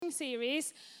teaching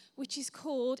series which is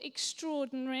called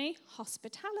Extraordinary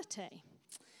Hospitality.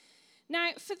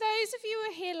 Now, for those of you who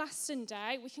were here last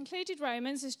Sunday, we concluded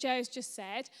Romans, as Joe's just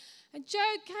said, and Joe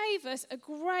gave us a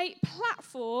great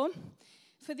platform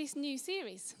for this new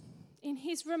series in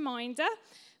his reminder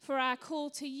for our call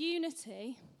to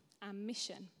unity and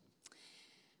mission.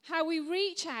 How we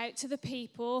reach out to the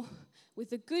people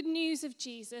with the good news of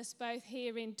Jesus, both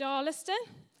here in Darlaston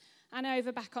and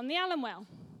over back on the Allenwell.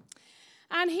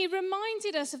 And he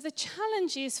reminded us of the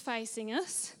challenges facing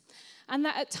us, and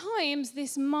that at times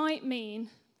this might mean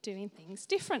doing things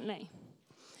differently.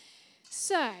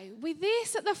 So, with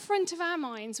this at the front of our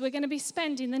minds, we're going to be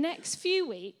spending the next few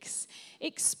weeks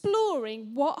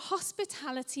exploring what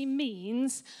hospitality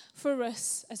means for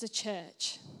us as a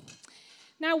church.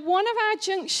 Now, one of our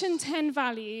Junction 10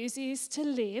 values is to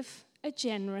live a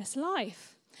generous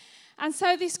life. And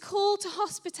so this call to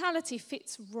hospitality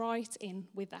fits right in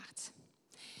with that.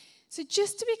 So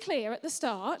just to be clear at the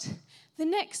start, the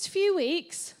next few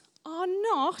weeks are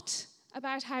not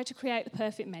about how to create the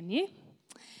perfect menu.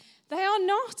 They are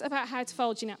not about how to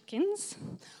fold your napkins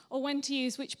or when to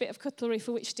use which bit of cutlery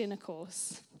for which dinner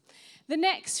course. The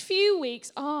next few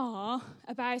weeks are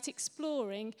about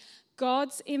exploring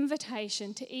God's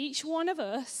invitation to each one of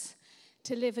us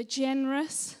to live a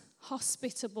generous,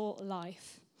 hospitable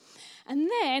life. And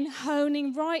then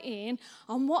honing right in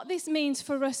on what this means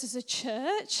for us as a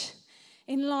church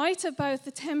in light of both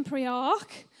the temporary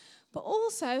ark, but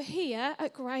also here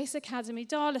at Grace Academy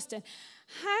Darlaston.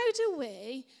 How do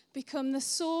we become the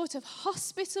sort of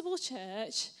hospitable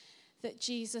church that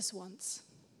Jesus wants?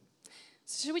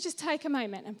 So shall we just take a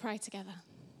moment and pray together?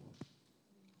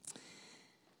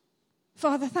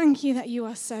 Father, thank you that you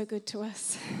are so good to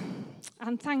us.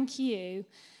 And thank you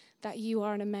that you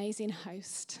are an amazing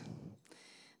host,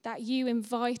 that you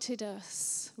invited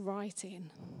us right in.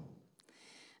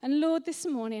 And Lord, this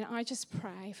morning I just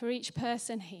pray for each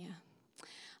person here.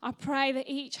 I pray that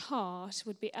each heart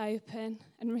would be open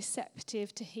and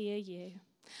receptive to hear you.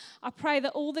 I pray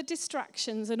that all the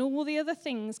distractions and all the other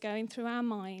things going through our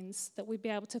minds, that we'd be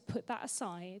able to put that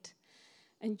aside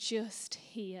and just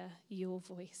hear your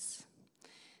voice.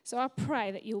 So I pray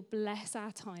that you'll bless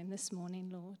our time this morning,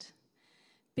 Lord.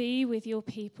 Be with your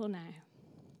people now.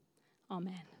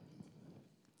 Amen.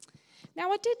 Now,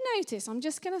 I did notice, I'm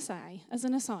just going to say, as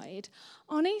an aside,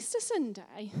 on Easter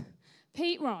Sunday,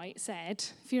 Pete Wright said,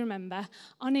 if you remember,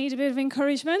 I need a bit of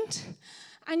encouragement.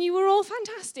 And you were all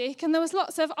fantastic, and there was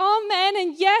lots of amen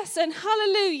and yes and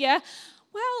hallelujah.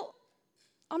 Well,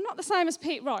 I'm not the same as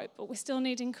Pete Wright, but we still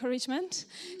need encouragement.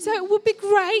 So it would be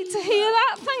great to hear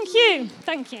that. Thank you.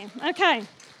 Thank you. Okay.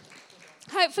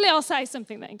 Hopefully I'll say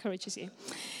something that encourages you.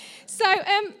 So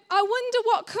I wonder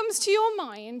what comes to your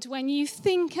mind when you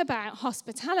think about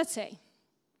hospitality.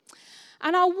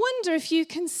 And I wonder if you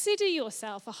consider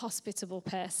yourself a hospitable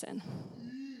person.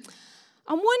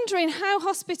 I'm wondering how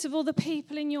hospitable the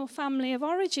people in your family of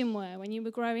origin were when you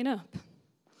were growing up.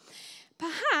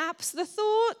 Perhaps the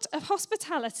thought of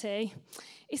hospitality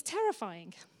is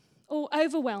terrifying or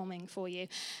overwhelming for you.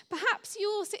 Perhaps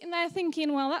you're sitting there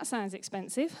thinking, well, that sounds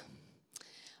expensive.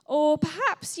 Or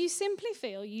perhaps you simply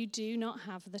feel you do not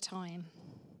have the time.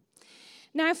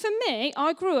 Now, for me,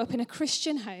 I grew up in a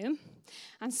Christian home,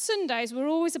 and Sundays were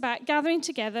always about gathering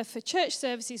together for church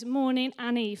services morning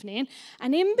and evening,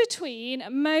 and in between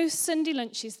most Sunday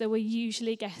lunches, there were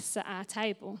usually guests at our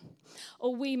table.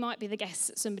 Or we might be the guests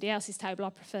at somebody else's table. I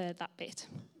preferred that bit.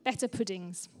 Better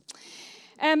puddings.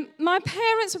 My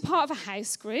parents were part of a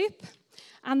house group,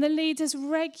 and the leaders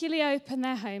regularly opened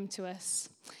their home to us.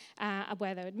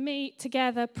 Where they would meet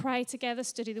together, pray together,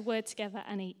 study the word together,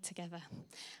 and eat together.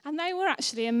 And they were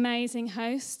actually amazing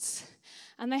hosts,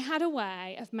 and they had a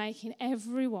way of making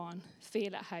everyone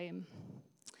feel at home.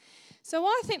 So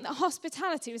I think that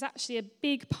hospitality was actually a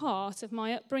big part of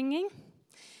my upbringing.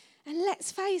 And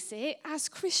let's face it, as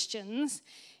Christians,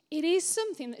 it is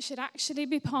something that should actually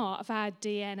be part of our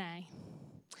DNA.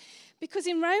 Because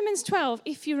in Romans 12,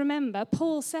 if you remember,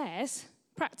 Paul says,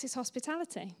 practice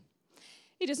hospitality.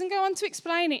 He doesn't go on to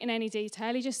explain it in any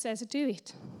detail, he just says, do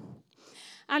it.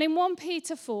 And in 1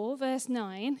 Peter 4, verse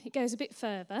 9, it goes a bit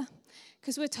further,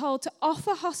 because we're told to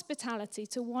offer hospitality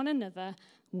to one another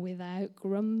without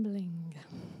grumbling.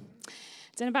 I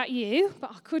don't know about you, but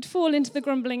I could fall into the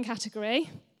grumbling category.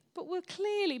 But we're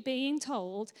clearly being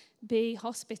told, be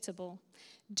hospitable.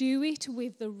 Do it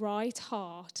with the right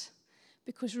heart.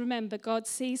 Because remember, God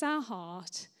sees our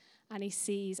heart and he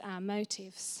sees our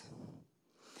motives.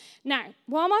 Now,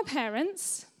 while my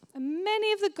parents and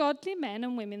many of the godly men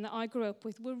and women that I grew up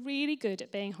with were really good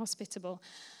at being hospitable,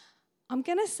 I'm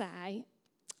going to say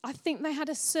I think they had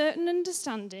a certain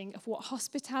understanding of what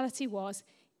hospitality was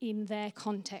in their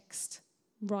context,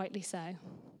 rightly so.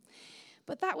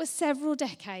 But that was several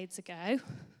decades ago.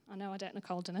 I know I don't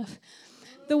look old enough.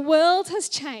 The world has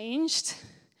changed,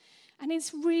 and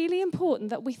it's really important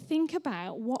that we think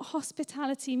about what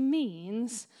hospitality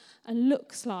means and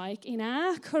looks like in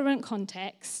our current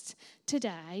context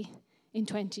today in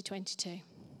 2022.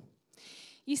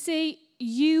 You see,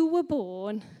 you were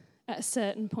born at a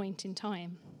certain point in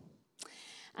time.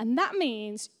 And that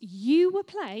means you were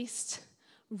placed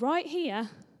right here,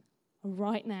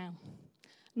 right now.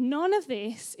 None of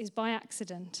this is by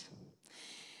accident.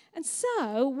 And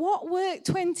so, what worked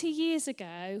 20 years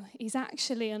ago is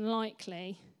actually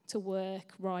unlikely to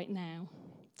work right now.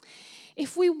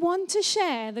 If we want to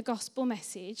share the gospel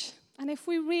message, and if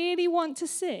we really want to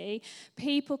see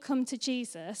people come to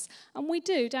Jesus, and we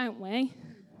do, don't we?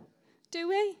 Do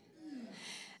we?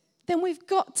 Then we've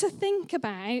got to think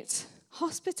about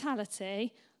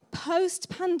hospitality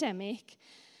post-pandemic,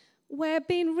 where,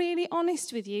 being really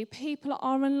honest with you, people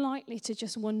are unlikely to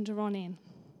just wander on in.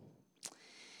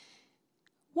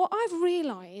 What I've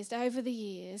realised over the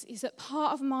years is that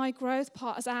part of my growth,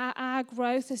 part of our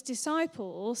growth as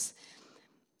disciples,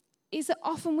 is that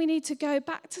often we need to go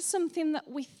back to something that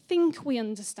we think we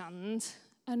understand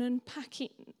and unpack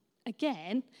it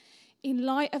again in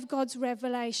light of God's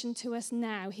revelation to us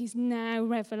now, his now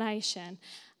revelation.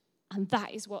 And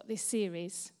that is what this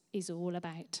series is all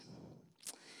about.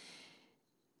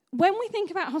 When we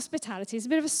think about hospitality, it's a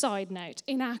bit of a side note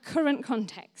in our current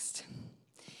context.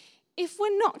 If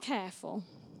we're not careful,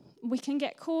 we can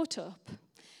get caught up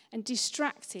and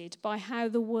distracted by how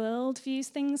the world views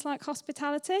things like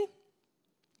hospitality.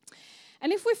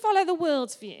 And if we follow the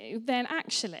world's view, then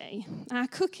actually our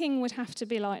cooking would have to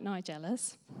be like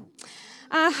Nigella's.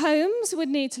 Our homes would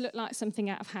need to look like something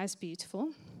out of House Beautiful.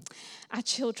 Our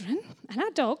children and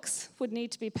our dogs would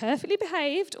need to be perfectly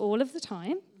behaved all of the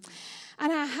time.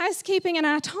 And our housekeeping and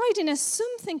our tidiness,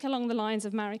 something along the lines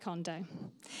of Marie Kondo.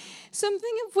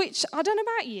 Something of which, I don't know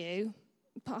about you,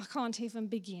 but I can't even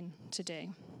begin to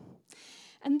do.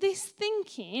 And this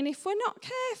thinking, if we're not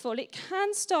careful, it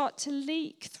can start to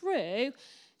leak through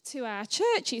to our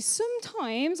churches.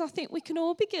 Sometimes I think we can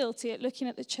all be guilty at looking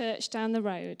at the church down the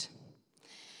road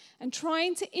and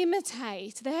trying to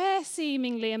imitate their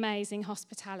seemingly amazing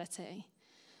hospitality.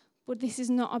 But this is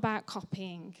not about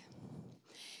copying.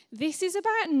 This is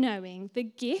about knowing the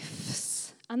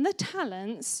gifts and the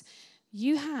talents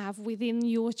you have within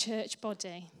your church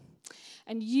body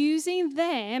and using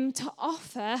them to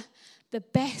offer the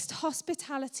best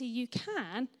hospitality you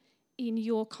can in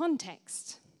your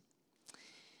context.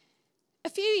 A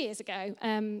few years ago,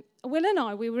 Will and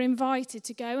I, we were invited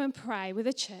to go and pray with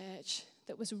a church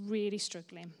that was really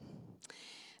struggling.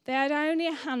 They had only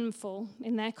a handful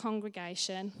in their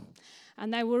congregation,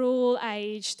 and they were all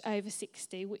aged over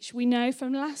 60, which we know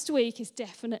from last week is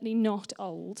definitely not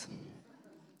old.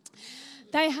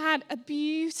 They had a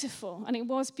beautiful, and it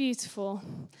was beautiful,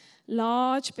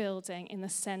 large building in the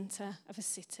centre of a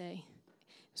city.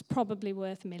 It was probably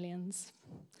worth millions.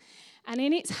 And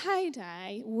in its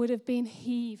heyday, would have been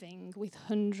heaving with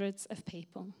hundreds of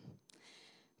people.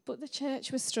 But the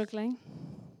church was struggling.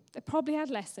 They probably had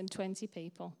less than 20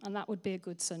 people, and that would be a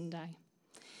good Sunday.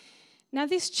 Now,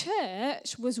 this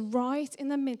church was right in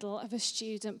the middle of a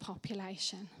student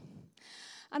population.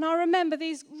 And I remember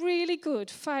these really good,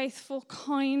 faithful,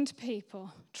 kind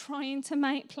people trying to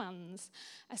make plans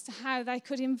as to how they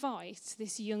could invite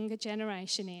this younger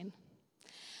generation in.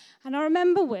 And I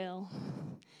remember Will,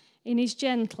 in his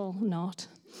gentle nod,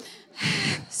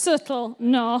 subtle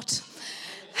nod,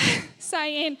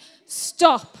 saying,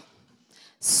 "Stop.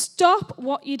 Stop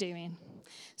what you're doing.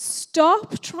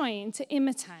 Stop trying to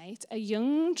imitate a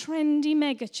young, trendy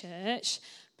megachurch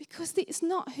because it's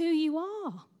not who you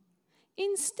are.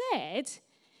 Instead,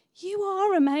 you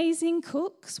are amazing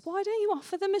cooks. Why don't you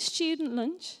offer them a student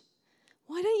lunch?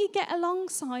 Why don't you get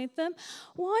alongside them?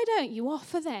 Why don't you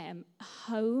offer them a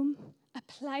home, a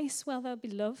place where they'll be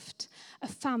loved, a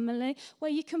family, where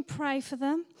you can pray for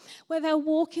them, where they'll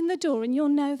walk in the door and you'll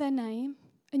know their name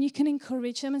and you can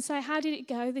encourage them and say, how did it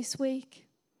go this week?"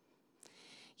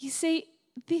 You see,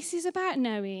 this is about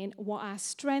knowing what our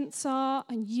strengths are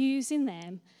and using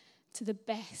them to the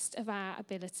best of our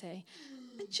ability.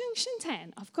 And Junction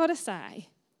 10, I've got to say,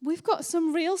 we've got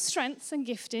some real strengths and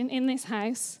gifting in this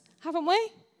house, haven't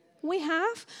we? We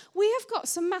have. We have got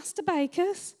some master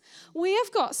bakers. We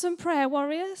have got some prayer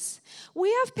warriors.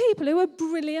 We have people who are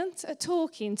brilliant at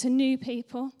talking to new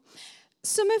people.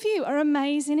 Some of you are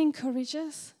amazing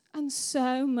encouragers and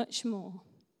so much more.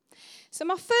 So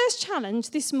my first challenge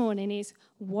this morning is,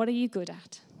 what are you good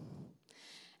at?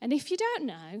 And if you don't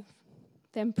know,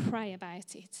 then pray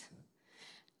about it.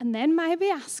 And then maybe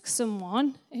ask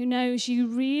someone who knows you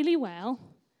really well.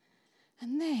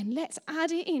 And then let's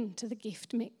add it into the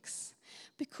gift mix.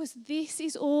 Because this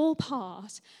is all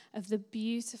part of the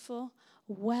beautiful,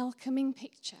 welcoming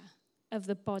picture of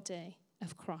the body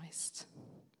of Christ.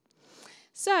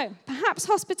 So, perhaps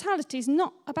hospitality is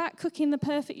not about cooking the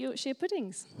perfect Yorkshire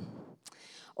puddings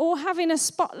or having a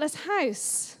spotless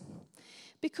house.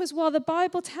 Because while the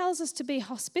Bible tells us to be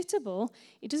hospitable,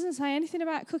 it doesn't say anything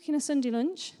about cooking a Sunday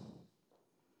lunch.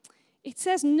 It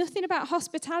says nothing about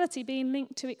hospitality being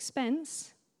linked to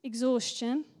expense,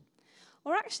 exhaustion,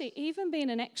 or actually even being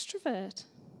an extrovert.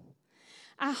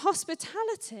 Our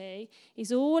hospitality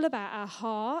is all about our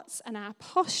hearts and our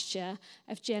posture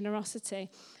of generosity.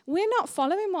 We're not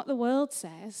following what the world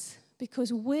says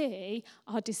because we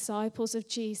are disciples of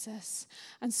Jesus,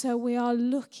 and so we are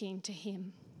looking to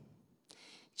him.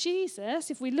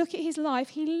 Jesus, if we look at his life,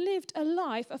 he lived a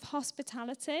life of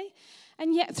hospitality,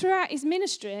 and yet throughout his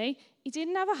ministry, he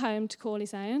didn't have a home to call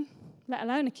his own, let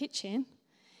alone a kitchen.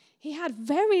 He had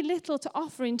very little to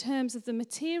offer in terms of the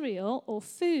material or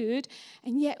food,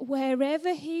 and yet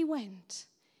wherever he went,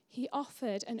 he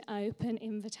offered an open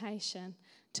invitation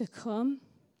to come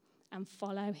and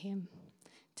follow him,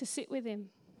 to sit with him,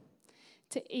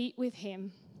 to eat with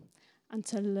him, and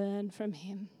to learn from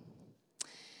him.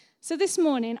 So this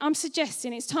morning, I'm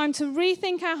suggesting it's time to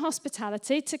rethink our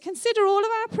hospitality, to consider all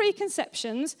of our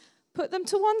preconceptions, put them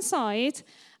to one side,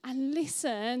 and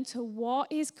listen to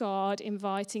what is God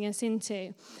inviting us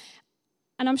into.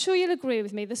 And I'm sure you'll agree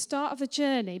with me, the start of the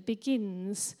journey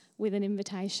begins with an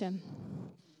invitation.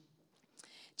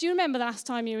 Do you remember the last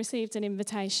time you received an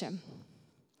invitation?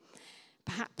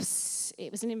 Perhaps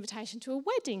it was an invitation to a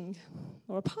wedding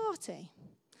or a party.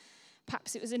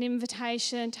 Perhaps it was an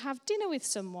invitation to have dinner with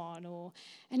someone or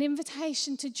an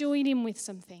invitation to join in with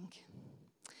something.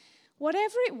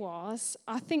 Whatever it was,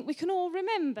 I think we can all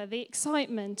remember the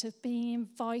excitement of being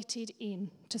invited in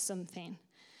to something.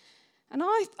 And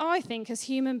I think as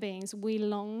human beings, we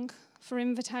long for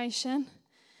invitation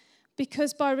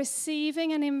because by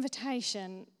receiving an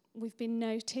invitation, we've been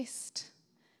noticed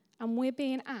and we're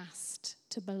being asked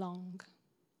to belong.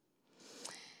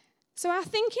 So our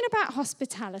thinking about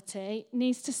hospitality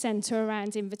needs to centre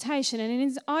around invitation. And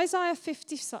in Isaiah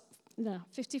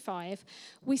 55,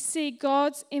 we see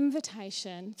God's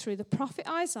invitation through the prophet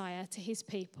Isaiah to his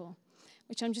people,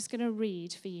 which I'm just going to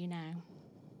read for you now.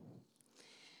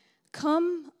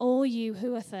 Come, all you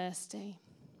who are thirsty,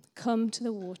 come to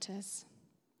the waters.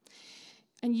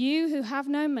 And you who have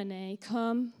no money,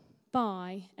 come,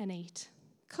 buy and eat.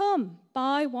 Come,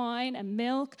 buy wine and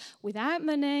milk without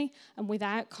money and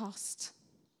without cost.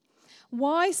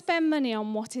 Why spend money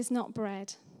on what is not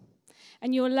bread,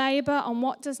 and your labour on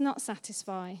what does not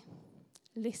satisfy?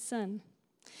 Listen.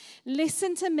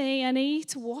 Listen to me and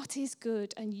eat what is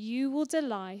good, and you will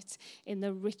delight in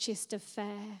the richest of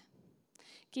fare.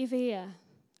 Give ear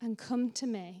and come to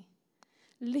me.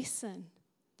 Listen,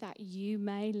 that you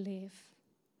may live.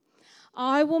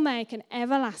 I will make an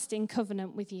everlasting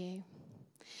covenant with you.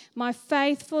 My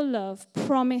faithful love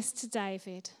promised to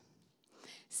David.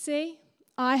 See,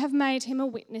 I have made him a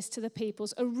witness to the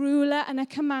peoples, a ruler and a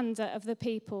commander of the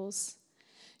peoples.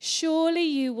 Surely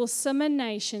you will summon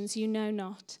nations you know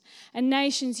not, and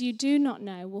nations you do not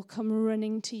know will come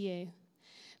running to you,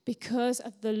 because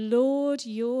of the Lord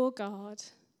your God,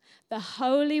 the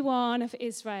Holy One of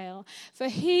Israel, for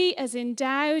he has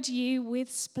endowed you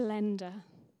with splendor.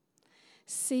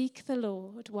 Seek the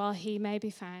Lord while he may be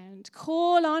found.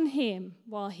 Call on him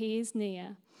while he is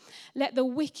near. Let the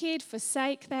wicked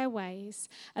forsake their ways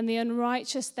and the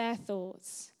unrighteous their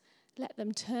thoughts. Let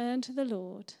them turn to the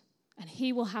Lord, and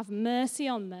he will have mercy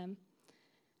on them,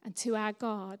 and to our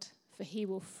God, for he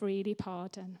will freely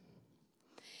pardon.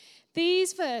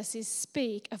 These verses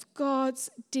speak of God's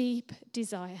deep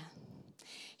desire,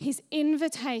 his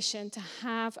invitation to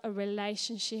have a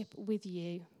relationship with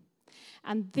you.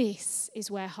 And this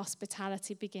is where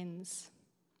hospitality begins.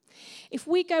 If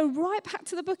we go right back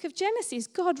to the book of Genesis,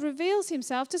 God reveals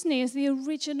himself, doesn't he, as the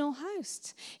original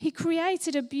host. He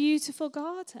created a beautiful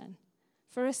garden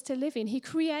for us to live in. He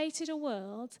created a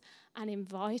world and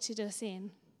invited us in.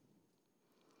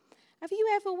 Have you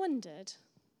ever wondered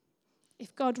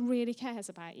if God really cares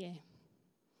about you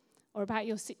or about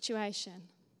your situation,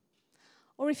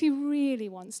 or if he really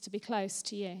wants to be close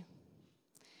to you?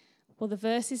 Well, the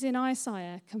verses in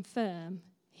Isaiah confirm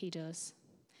he does.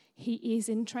 He is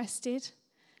interested,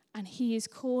 and he is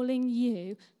calling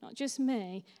you, not just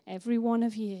me, every one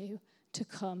of you, to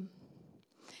come.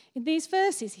 In these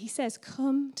verses, he says,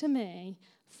 come to me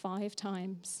 5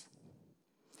 times.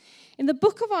 In the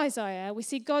book of Isaiah, we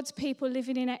see God's people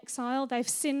living in exile. They've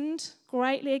sinned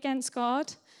greatly against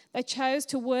God. They chose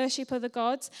to worship other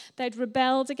gods. They'd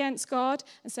rebelled against God,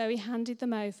 and so he handed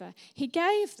them over. He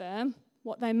gave them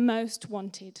what they most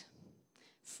wanted: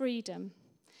 freedom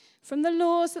from the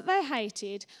laws that they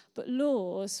hated, but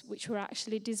laws which were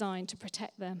actually designed to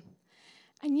protect them.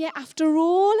 And yet, after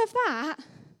all of that,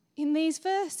 in these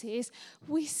verses,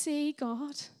 we see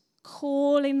God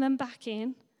calling them back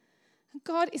in.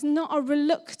 God is not a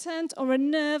reluctant or a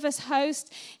nervous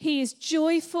host. He is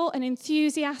joyful and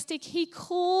enthusiastic. He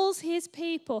calls his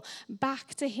people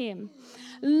back to him,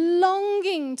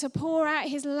 longing to pour out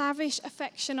his lavish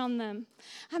affection on them.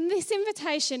 And this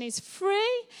invitation is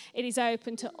free, it is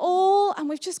open to all, and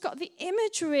we've just got the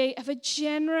imagery of a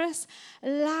generous,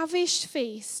 lavish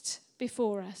feast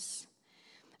before us.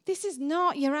 This is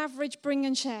not your average bring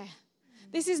and share.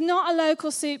 This is not a local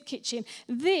soup kitchen.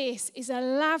 This is a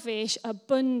lavish,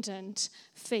 abundant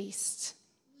feast.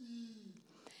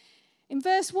 In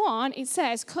verse 1, it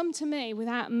says, "Come to me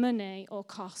without money or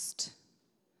cost."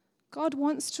 God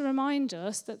wants to remind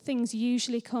us that things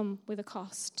usually come with a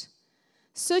cost.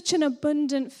 Such an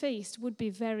abundant feast would be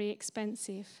very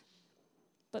expensive.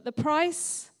 But the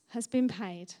price has been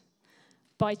paid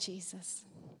by Jesus.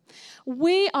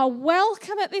 We are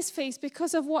welcome at this feast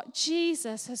because of what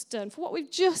Jesus has done, for what we've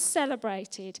just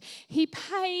celebrated. He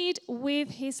paid with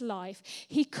his life.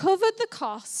 He covered the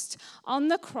cost on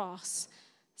the cross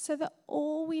so that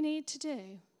all we need to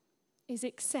do is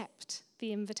accept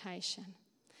the invitation.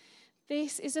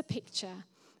 This is a picture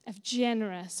of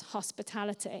generous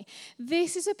hospitality.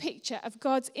 This is a picture of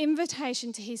God's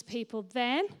invitation to his people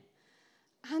then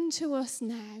and to us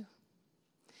now.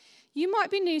 You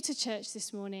might be new to church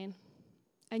this morning,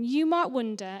 and you might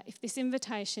wonder if this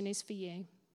invitation is for you.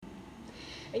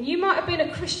 And you might have been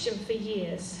a Christian for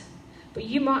years, but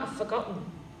you might have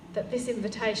forgotten that this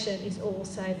invitation is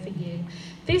also for you.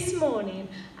 This morning,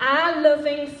 our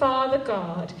loving Father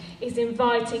God is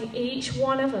inviting each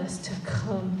one of us to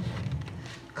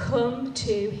come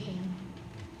to him.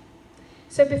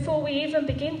 So before we even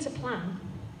begin to plan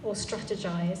or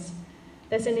strategize,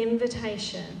 there's an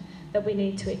invitation that we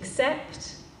need to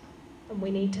accept and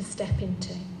we need to step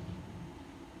into.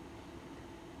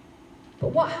 But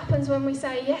what happens when we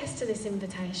say yes to this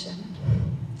invitation?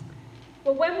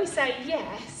 Well, when we say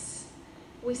yes,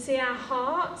 we see our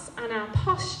hearts and our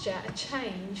posture are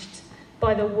changed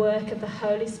by the work of the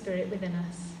Holy Spirit within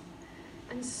us.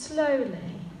 And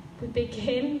slowly we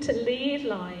begin to lead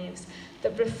lives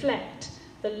that reflect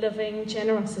the loving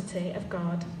generosity of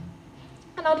God.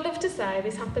 And I'd love to say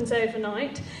this happens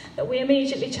overnight, that we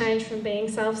immediately change from being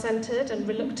self-centred and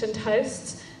reluctant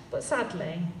hosts, but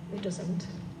sadly, it doesn't.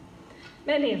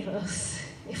 Many of us,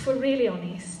 if we're really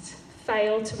honest,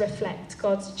 fail to reflect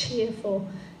God's cheerful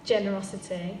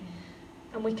generosity,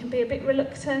 and we can be a bit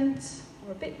reluctant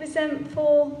or a bit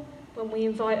resentful when we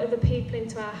invite other people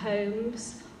into our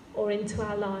homes or into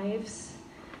our lives,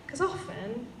 because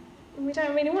often we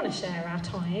don't really want to share our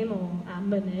time or our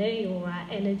money or our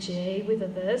energy with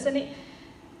others, and it,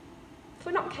 if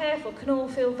we're not careful, can all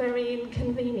feel very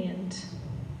inconvenient.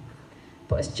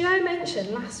 But as Joe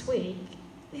mentioned last week,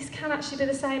 this can actually be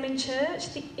the same in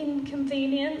church. The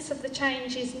inconvenience of the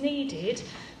changes needed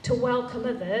to welcome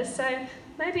others. So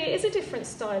maybe it is a different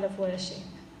style of worship.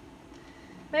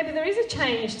 Maybe there is a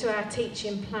change to our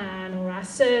teaching plan or our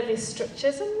service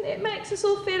structures, and it makes us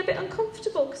all feel a bit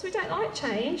uncomfortable because we don't like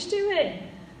change, do we?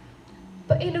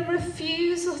 But in a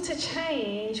refusal to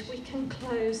change, we can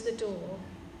close the door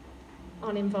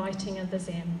on inviting others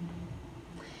in.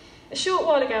 A short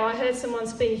while ago, I heard someone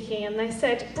speaking and they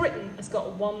said Britain has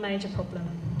got one major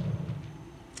problem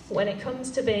when it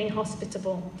comes to being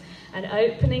hospitable and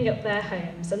opening up their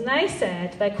homes. And they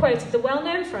said, they quoted the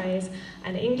well-known phrase,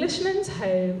 "An Englishman's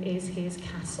home is his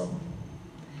castle."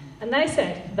 And they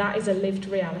said, that is a lived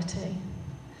reality.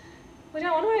 We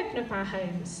don't want to open up our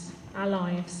homes, our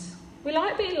lives. We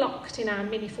like being locked in our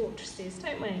mini fortresses,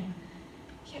 don't we?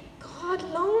 Yet God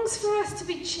longs for us to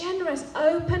be generous,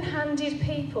 open-handed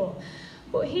people.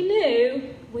 But he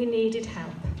knew we needed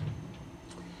help.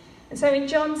 And so in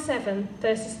John 7,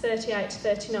 verses 38 to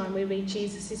 39, we read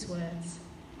Jesus' words.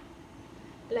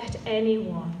 "Let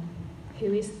anyone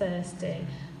who is thirsty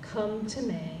come to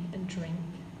me and drink.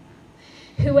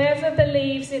 Whoever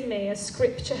believes in me, as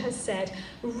Scripture has said,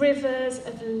 rivers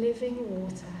of living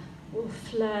water will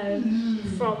flow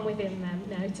from within them."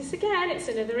 Notice again, it's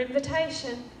another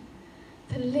invitation.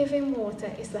 The living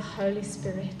water is the Holy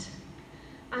Spirit.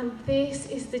 And this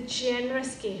is the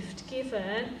generous gift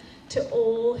given to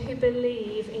all who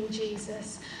believe in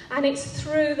Jesus. And it's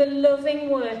through the loving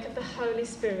work of the Holy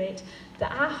Spirit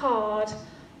that our hard,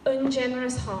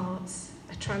 ungenerous hearts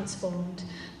are transformed.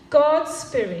 God's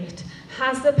Spirit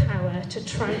has the power to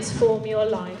transform your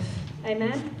life.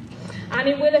 Amen? And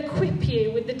it will equip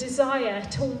you with the desire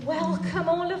to welcome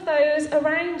all of those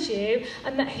around you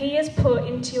and that he has put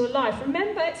into your life.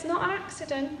 Remember, it's not an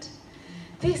accident.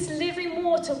 This living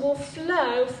water will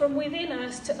flow from within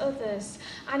us to others,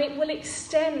 and it will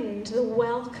extend the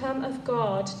welcome of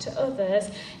God to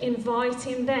others,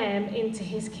 inviting them into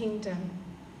his kingdom.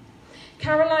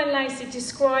 Caroline Lacey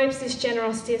describes this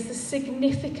generosity as the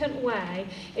significant way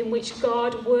in which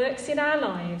God works in our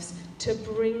lives to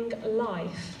bring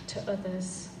life to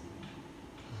others.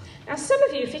 Now, some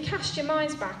of you, if you cast your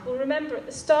minds back, will remember at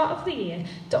the start of the year,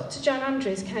 Dr. John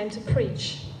Andrews came to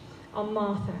preach on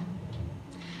Martha.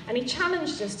 And he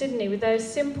challenged us, didn't he, with those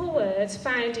simple words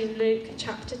found in Luke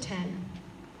chapter 10.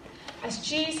 As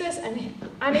Jesus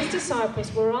and his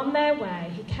disciples were on their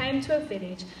way, he came to a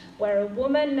village where a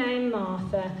woman named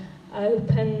Martha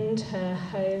opened her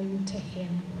home to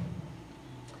him.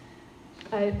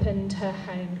 Opened her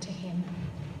home to him.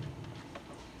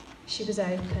 She was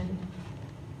open.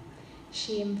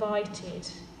 She invited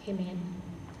him in.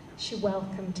 She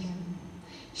welcomed him.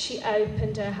 She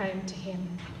opened her home to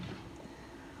him.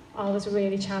 I was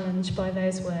really challenged by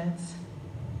those words.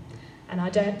 And I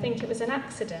don't think it was an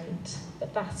accident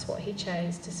that that's what he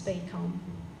chose to speak on.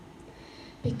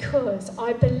 Because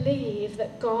I believe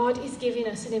that God is giving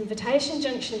us an invitation,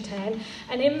 Junction 10,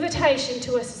 an invitation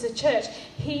to us as a church.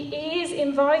 He is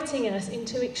inviting us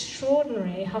into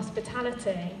extraordinary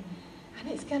hospitality. And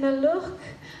it's going to look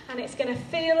and it's going to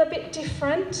feel a bit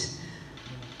different.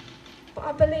 But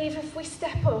I believe if we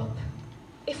step up,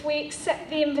 if we accept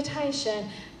the invitation,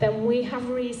 then we have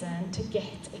reason to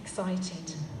get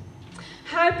excited.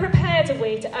 How prepared are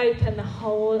we to open the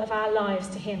whole of our lives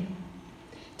to him?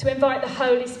 To invite the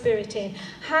Holy Spirit in?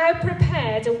 How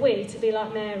prepared are we to be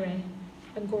like Mary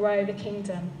and grow the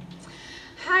kingdom?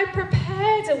 How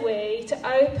prepared are we to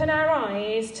open our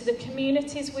eyes to the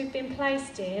communities we've been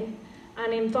placed in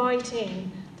and invite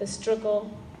in the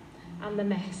struggle and the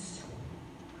mess?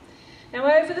 Now,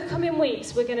 over the coming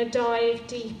weeks, we're going to dive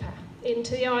deeper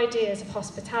into the ideas of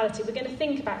hospitality. We're going to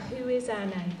think about who is our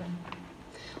neighbour.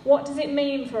 What does it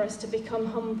mean for us to become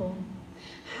humble?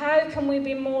 How can we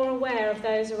be more aware of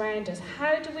those around us?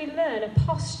 How do we learn a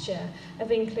posture of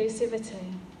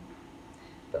inclusivity?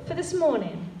 But for this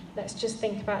morning, let's just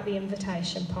think about the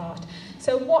invitation part.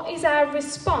 So what is our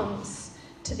response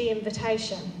to the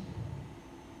invitation?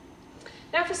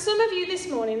 Now, for some of you this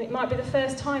morning, it might be the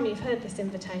first time you've heard this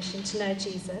invitation to know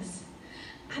Jesus.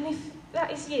 And if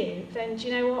that is you, then do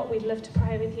you know what? We'd love to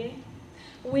pray with you.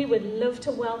 We would love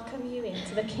to welcome you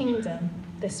into the kingdom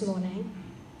this morning.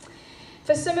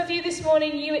 For some of you this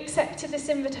morning, you accepted this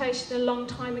invitation a long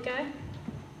time ago.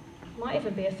 It might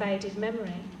even be a faded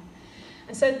memory.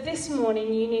 And so this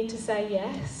morning, you need to say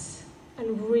yes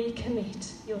and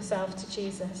recommit yourself to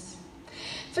Jesus.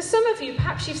 For some of you,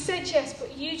 perhaps you've said yes,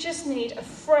 but you just need a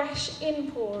fresh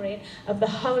inpouring of the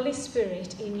Holy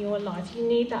Spirit in your life. You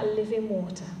need that living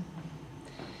water.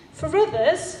 For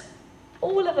others,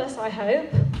 all of us, I hope,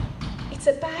 it's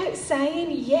about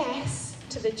saying yes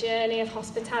to the journey of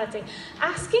hospitality,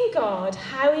 asking God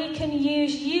how he can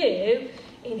use you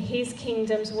in his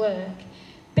kingdom's work,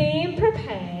 being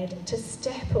prepared to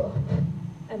step up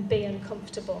and be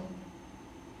uncomfortable.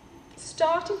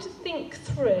 Starting to think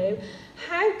through,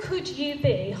 how could you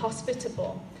be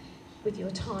hospitable with your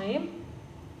time,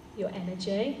 your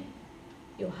energy,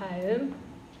 your home,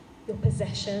 your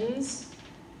possessions,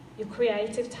 your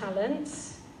creative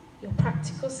talents, your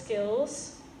practical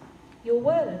skills, your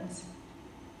words?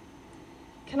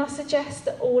 Can I suggest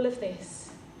that all of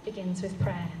this begins with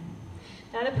prayer?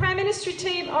 Now, the prayer ministry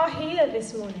team are here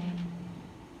this morning.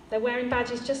 They're wearing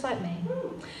badges just like me.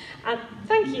 And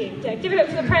thank you. Yeah, give it up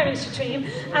for the prayer ministry team.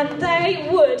 And they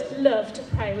would love to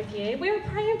pray with you. We're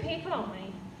praying people, aren't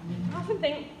we? I often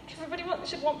think everybody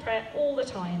should want prayer all the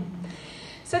time.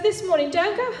 So this morning,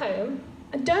 don't go home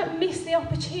and don't miss the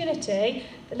opportunity.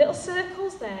 The little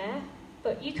circle's there,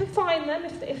 but you can find them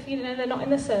if you know they're not in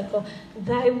the circle.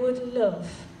 They would love.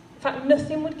 In fact,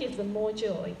 nothing would give them more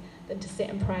joy than to sit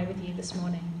and pray with you this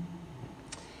morning.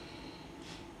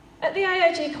 At the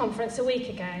AOG conference a week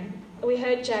ago, we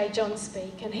heard Jay John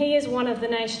speak, and he is one of the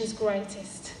nation's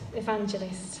greatest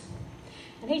evangelists.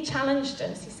 And he challenged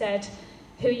us. He said,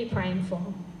 "Who are you praying for?"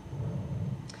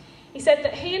 He said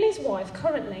that he and his wife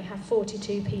currently have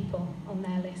 42 people on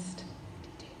their list.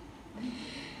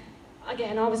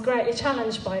 Again, I was greatly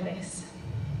challenged by this.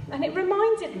 And it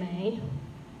reminded me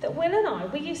that Will and I,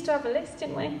 we used to have a list,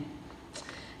 didn't we?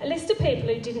 A list of people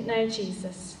who didn't know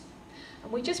Jesus.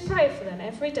 And we just prayed for them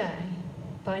every day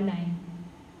by name.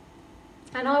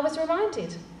 And I was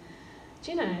reminded,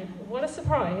 do you know, what a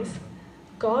surprise.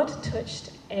 God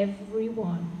touched every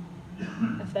one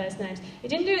of those names. He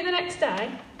didn't do it the next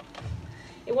day.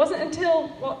 It wasn't until,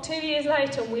 2 years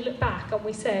later, and we looked back and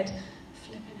we said,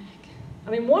 flipping heck. I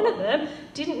mean, one of them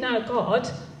didn't know God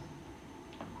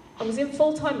and was in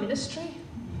full-time ministry.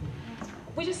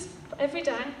 We just, every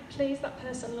day, please that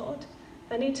person, Lord.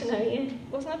 They need to know you.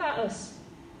 It wasn't about us.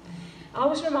 I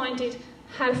was reminded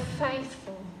how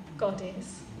faithful God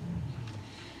is.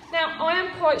 Now, I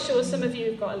am quite sure some of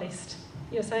you have got a list.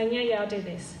 You're saying, yeah, I'll do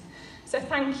this. So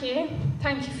thank you.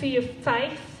 Thank you for your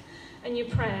faith and your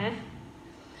prayer.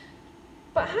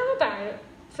 But how about,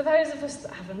 for those of us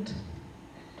that haven't,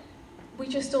 we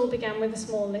just all began with a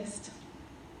small list?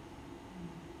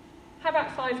 How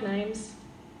about 5 names?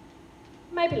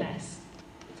 Maybe less.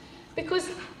 Because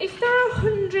if there are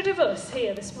 100 of us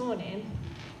here this morning,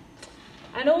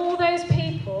 and all those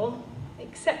people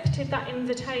accepted that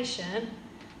invitation,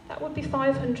 that would be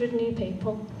 500 new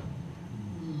people.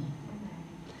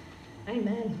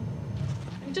 Amen.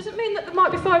 It doesn't mean that there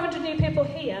might be 500 new people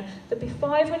here. There'll be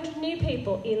 500 new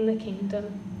people in the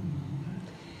kingdom.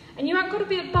 And you haven't got to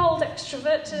be a bold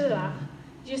extrovert to do that.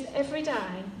 Just every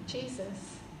day,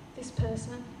 Jesus, this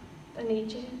person, they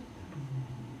need you.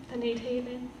 They need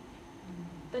healing.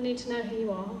 They need to know who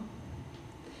you are.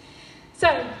 So,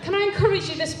 can I encourage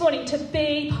you this morning to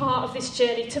be part of this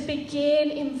journey, to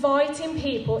begin inviting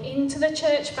people into the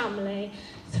church family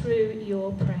through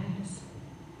your prayers?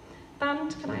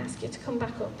 Band, can I ask you to come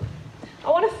back up? I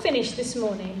want to finish this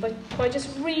morning by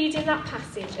just reading that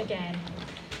passage again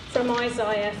from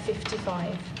Isaiah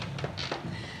 55.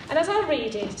 And as I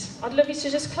read it, I'd love you to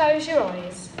just close your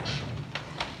eyes,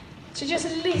 to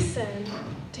just listen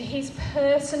to his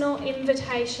personal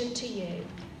invitation to you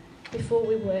before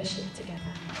we worship together.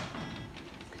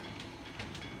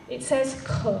 It says,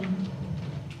 "Come,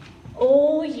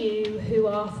 all you who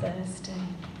are thirsty,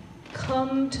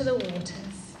 come to the waters.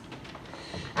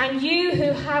 And you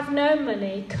who have no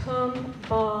money, come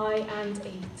buy and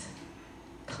eat.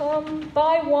 Come,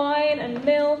 buy wine and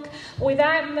milk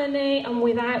without money and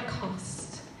without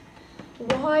cost.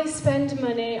 Why spend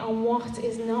money on what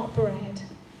is not bread,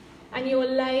 and your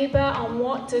labour on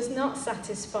what does not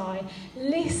satisfy?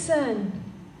 Listen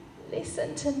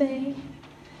to me,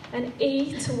 and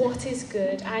eat what is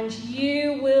good, and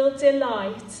you will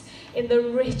delight in the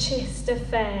richest of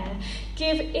fare.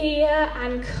 Give ear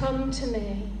and come to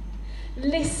me.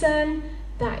 Listen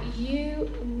that you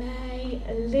may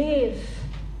live.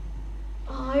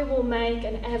 I will make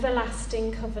an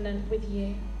everlasting covenant with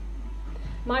you.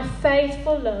 My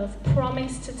faithful love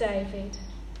promised to David.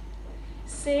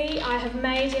 See, I have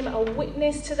made him a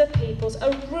witness to the peoples,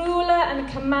 a ruler and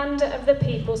commander of the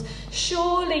peoples.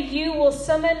 Surely you will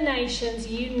summon nations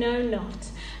you know not,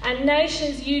 and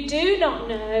nations you do not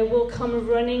know will come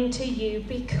running to you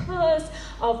because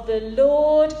of the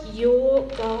Lord your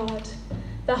God,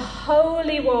 the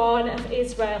Holy One of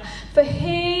Israel. For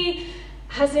he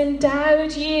has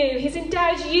endowed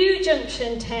you,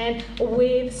 Junction 10,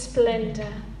 with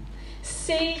splendour.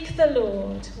 Seek the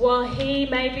Lord while he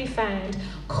may be found.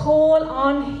 Call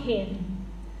on him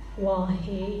while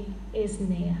he is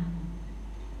near."